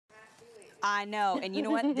I know, and you know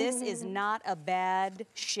what? This is not a bad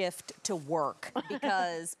shift to work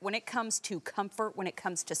because when it comes to comfort, when it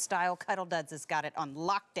comes to style, Cuddl Duds has got it on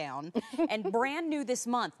lockdown. And brand new this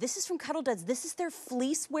month, this is from Cuddl Duds. This is their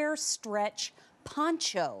Fleecewear Stretch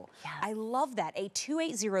Poncho. Yes. I love that, a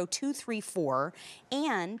 280234.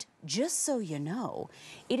 And just so you know,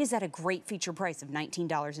 it is at a great feature price of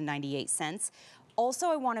 $19.98. Also,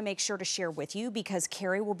 I want to make sure to share with you, because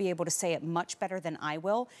Carrie will be able to say it much better than I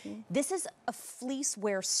will. This is a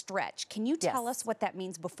Fleecewear stretch. Can you tell us what that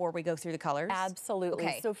means before we go through the colors? Absolutely.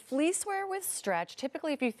 Okay. So Fleecewear with stretch,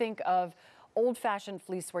 typically if you think of old-fashioned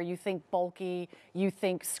fleecewear, you think bulky, you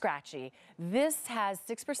think scratchy. This has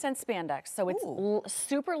 6% spandex, so it's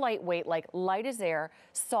super lightweight, like light as air,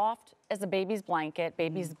 soft as a baby's blanket,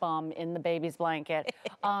 baby's bum in the baby's blanket,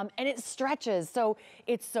 and it stretches. So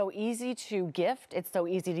it's so easy to gift. It's so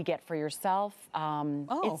easy to get for yourself.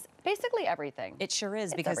 It's basically everything. It sure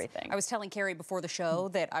is, because I was telling Carrie before the show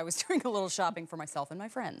that I was doing a little shopping for myself and my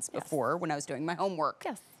friends before when I was doing my homework.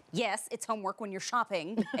 Yes, it's homework when you're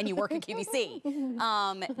shopping and you work at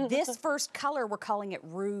QVC. This first color, we're calling it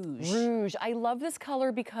Rouge. Rouge. I love this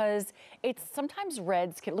color because it's sometimes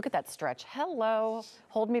reds can, look at that stretch. Hello,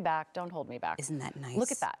 hold me back, don't hold me back. Isn't that nice?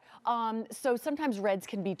 Look at that. So sometimes reds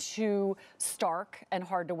can be too stark and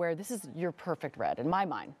hard to wear. This is your perfect red in my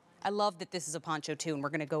mind. I love that this is a poncho too, and we're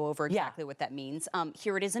gonna go over exactly what that means.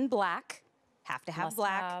 Here it is in black. Have to have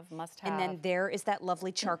black. Must have. And then there is that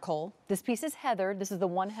lovely charcoal. This piece is heathered. This is the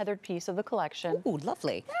one heathered piece of the collection. Ooh,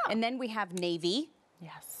 lovely. Yeah. And then we have navy.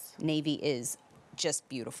 Yes. Navy is just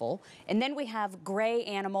beautiful. And then we have gray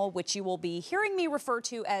animal, which you will be hearing me refer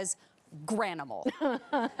to as Granimal,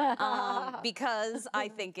 because I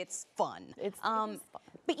think it's fun. It's fun.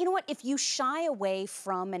 But you know what? If you shy away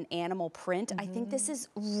from an animal print, I think this is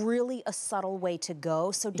really a subtle way to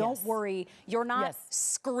go. So don't worry, you're not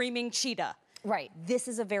screaming cheetah. Right. This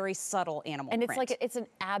is a very subtle animal print. And it's like, it's an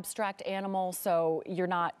abstract animal, so you're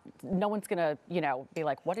not, no one's gonna, you know, be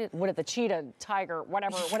like, what are the cheetah, tiger,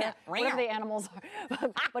 whatever the animals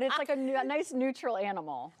are. But it's like a nice neutral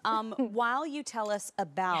animal. While you tell us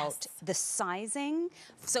about the sizing,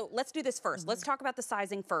 so let's do this first. Let's talk about the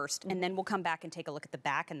sizing first, and then we'll come back and take a look at the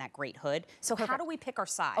back and that great hood. So how do we pick our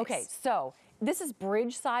size? Okay, so this is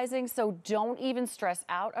bridge sizing, so don't even stress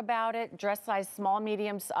out about it. Dress size small,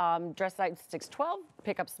 mediums, dress size 6'12",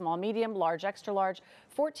 pick up small, medium, large, extra large,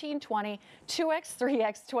 14, 20, 2X,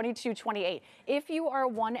 3X, 22, 28. If you are a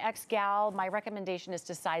 1X gal, my recommendation is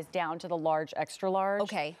to size down to the large, extra large.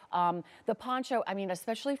 Okay. The poncho, I mean,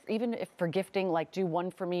 especially even if for gifting, like do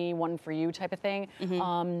one for me, one for you type of thing,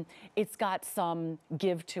 it's got some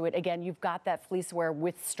give to it. Again, you've got that fleecewear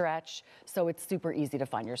with stretch, so it's super easy to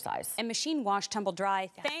find your size. And machine wash, tumble dry.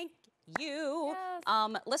 Thank you.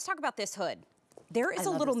 Let's talk about this hood. There is a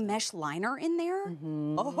little mesh liner in there.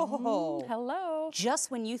 Oh, hello.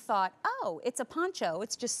 Just when you thought, oh, it's a poncho,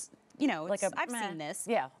 it's just, you know, like I've seen this.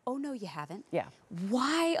 Yeah. Oh, no, you haven't. Yeah.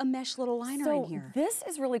 Why a mesh little liner in here? This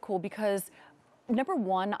is really cool because number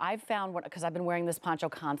one, I've found, because I've been wearing this poncho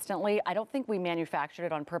constantly, I don't think we manufactured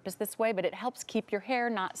it on purpose this way, but it helps keep your hair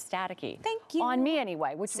not staticky. Thank you. On me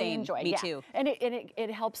anyway, which we enjoy. Me too. And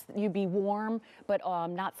it helps you be warm, but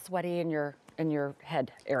not sweaty in your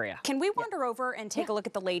head area. Can we wander over and take a look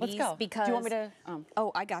at the ladies? Let's go. Because, do you want me to?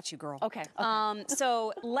 Oh, I got you, girl. Okay.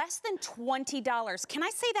 So less than $20. Can I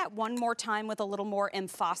say that one more time with a little more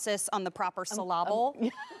emphasis on the proper syllable?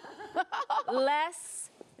 Less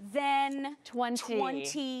than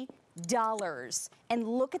 $20. And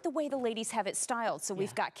look at the way the ladies have it styled. So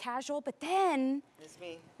we've got casual, but then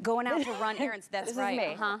going out to run errands. That's right.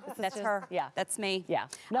 This is me. That's her. Yeah. That's me. Yeah.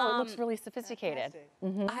 No, it looks really sophisticated.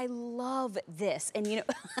 I love this. And you know,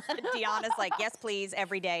 Deanna's like, yes, please,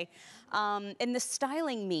 every day. And the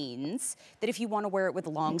styling means that if you want to wear it with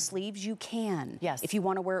long sleeves, you can. Yes. If you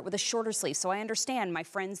want to wear it with a shorter sleeve. So I understand my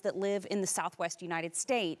friends that live in the Southwest United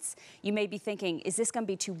States, you may be thinking, is this going to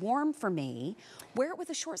be too warm for me? Wear it with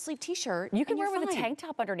a short sleeve t-shirt. You can wear it with a tank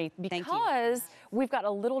top underneath because we've got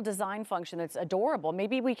a little design function that's adorable.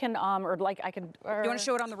 Maybe we can, or like I could. You want to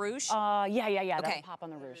show it on the Rouge? Yeah. Okay. That'll pop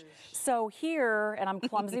on the Rouge. So here, and I'm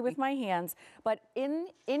clumsy with my hands, but in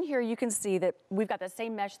here you can see that we've got the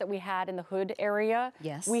same mesh that we had in the hood area.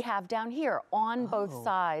 Yes. We have down here on both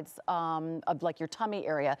sides of like your tummy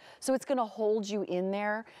area. So it's going to hold you in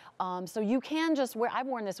there. So you can just wear. I've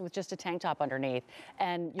worn this with just a tank top underneath,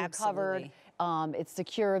 and you're covered. It's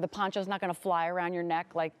secure. The poncho's not going to fly around your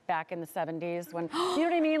neck like back in the 70s when, you know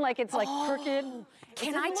what I mean? Like it's like crooked.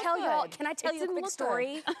 Can I tell you a quick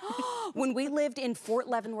story? When we lived in Fort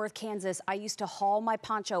Leavenworth, Kansas, I used to haul my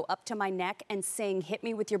poncho up to my neck and sing "Hit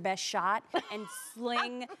Me With Your Best Shot" and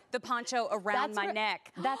sling the poncho around my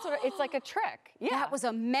neck. That's what it's like, a trick. Yeah. That was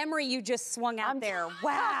a memory you just swung out there.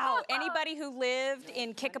 Wow. Anybody who lived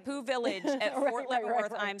in Kickapoo Village at Fort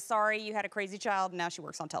Leavenworth, I'm sorry you had a crazy child and now she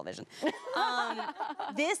works on television.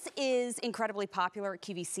 This is incredibly popular at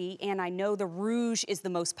QVC, and I know the Rouge is the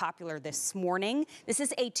most popular this morning. This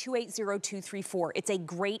is a 280234. It's a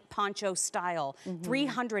great poncho style.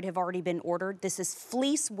 300 have already been ordered. This is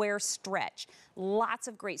Fleecewear stretch. Lots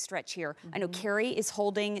of great stretch here. I know Carrie is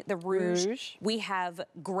holding the Rouge. We have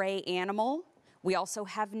gray animal. We also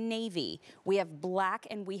have navy, we have black,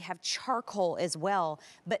 and we have charcoal as well.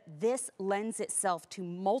 But this lends itself to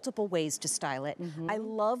multiple ways to style it. I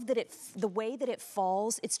love that the way that it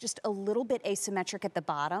falls, it's just a little bit asymmetric at the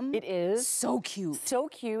bottom. It is. So cute. So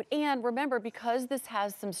cute. And remember, because this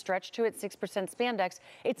has some stretch to it, 6% spandex,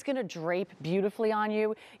 it's gonna drape beautifully on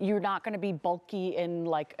you. You're not gonna be bulky in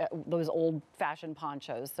like those old-fashioned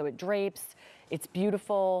ponchos. So it drapes. It's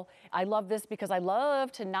beautiful. I love this because I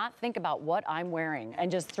love to not think about what I'm wearing and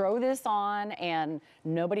just throw this on, and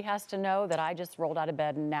nobody has to know that I just rolled out of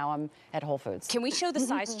bed and now I'm at Whole Foods. Can we show the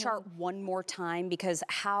size chart one more time? Because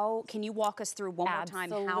can you walk us through one more time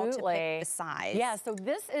how to pick the size? Yeah, so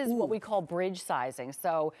this is what we call bridge sizing.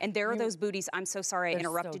 So and there are those booties. I'm so sorry I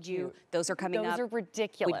interrupted you. Those are coming up. Those are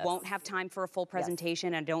ridiculous. We won't have time for a full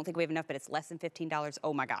presentation. I don't think we have enough, but it's less than $15.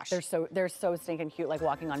 Oh my gosh. They're so stinking cute, like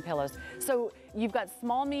walking on pillows. So you've got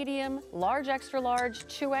small, medium, large, extra large,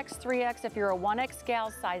 2X, 3X. If you're a 1X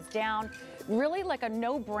gal, size down. Really like a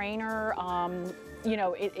no-brainer. You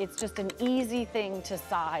know, it's just an easy thing to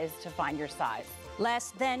size to find your size.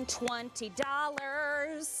 Less than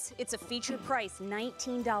 $20. It's a featured price,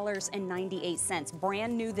 $19.98.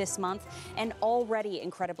 Brand new this month and already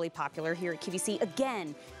incredibly popular here at QVC.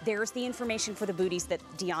 Again, there's the information for the booties that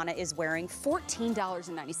Deanna is wearing.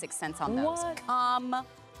 $14.96 on those. What? Come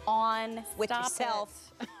on with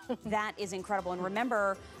yourself. That is incredible. And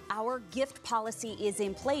remember, our gift policy is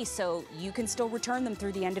in place, so you can still return them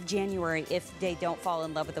through the end of January if they don't fall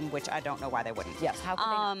in love with them, which I don't know why they wouldn't. Yes, how could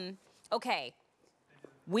they not? Okay,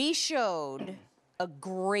 we showed a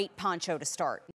great poncho to start.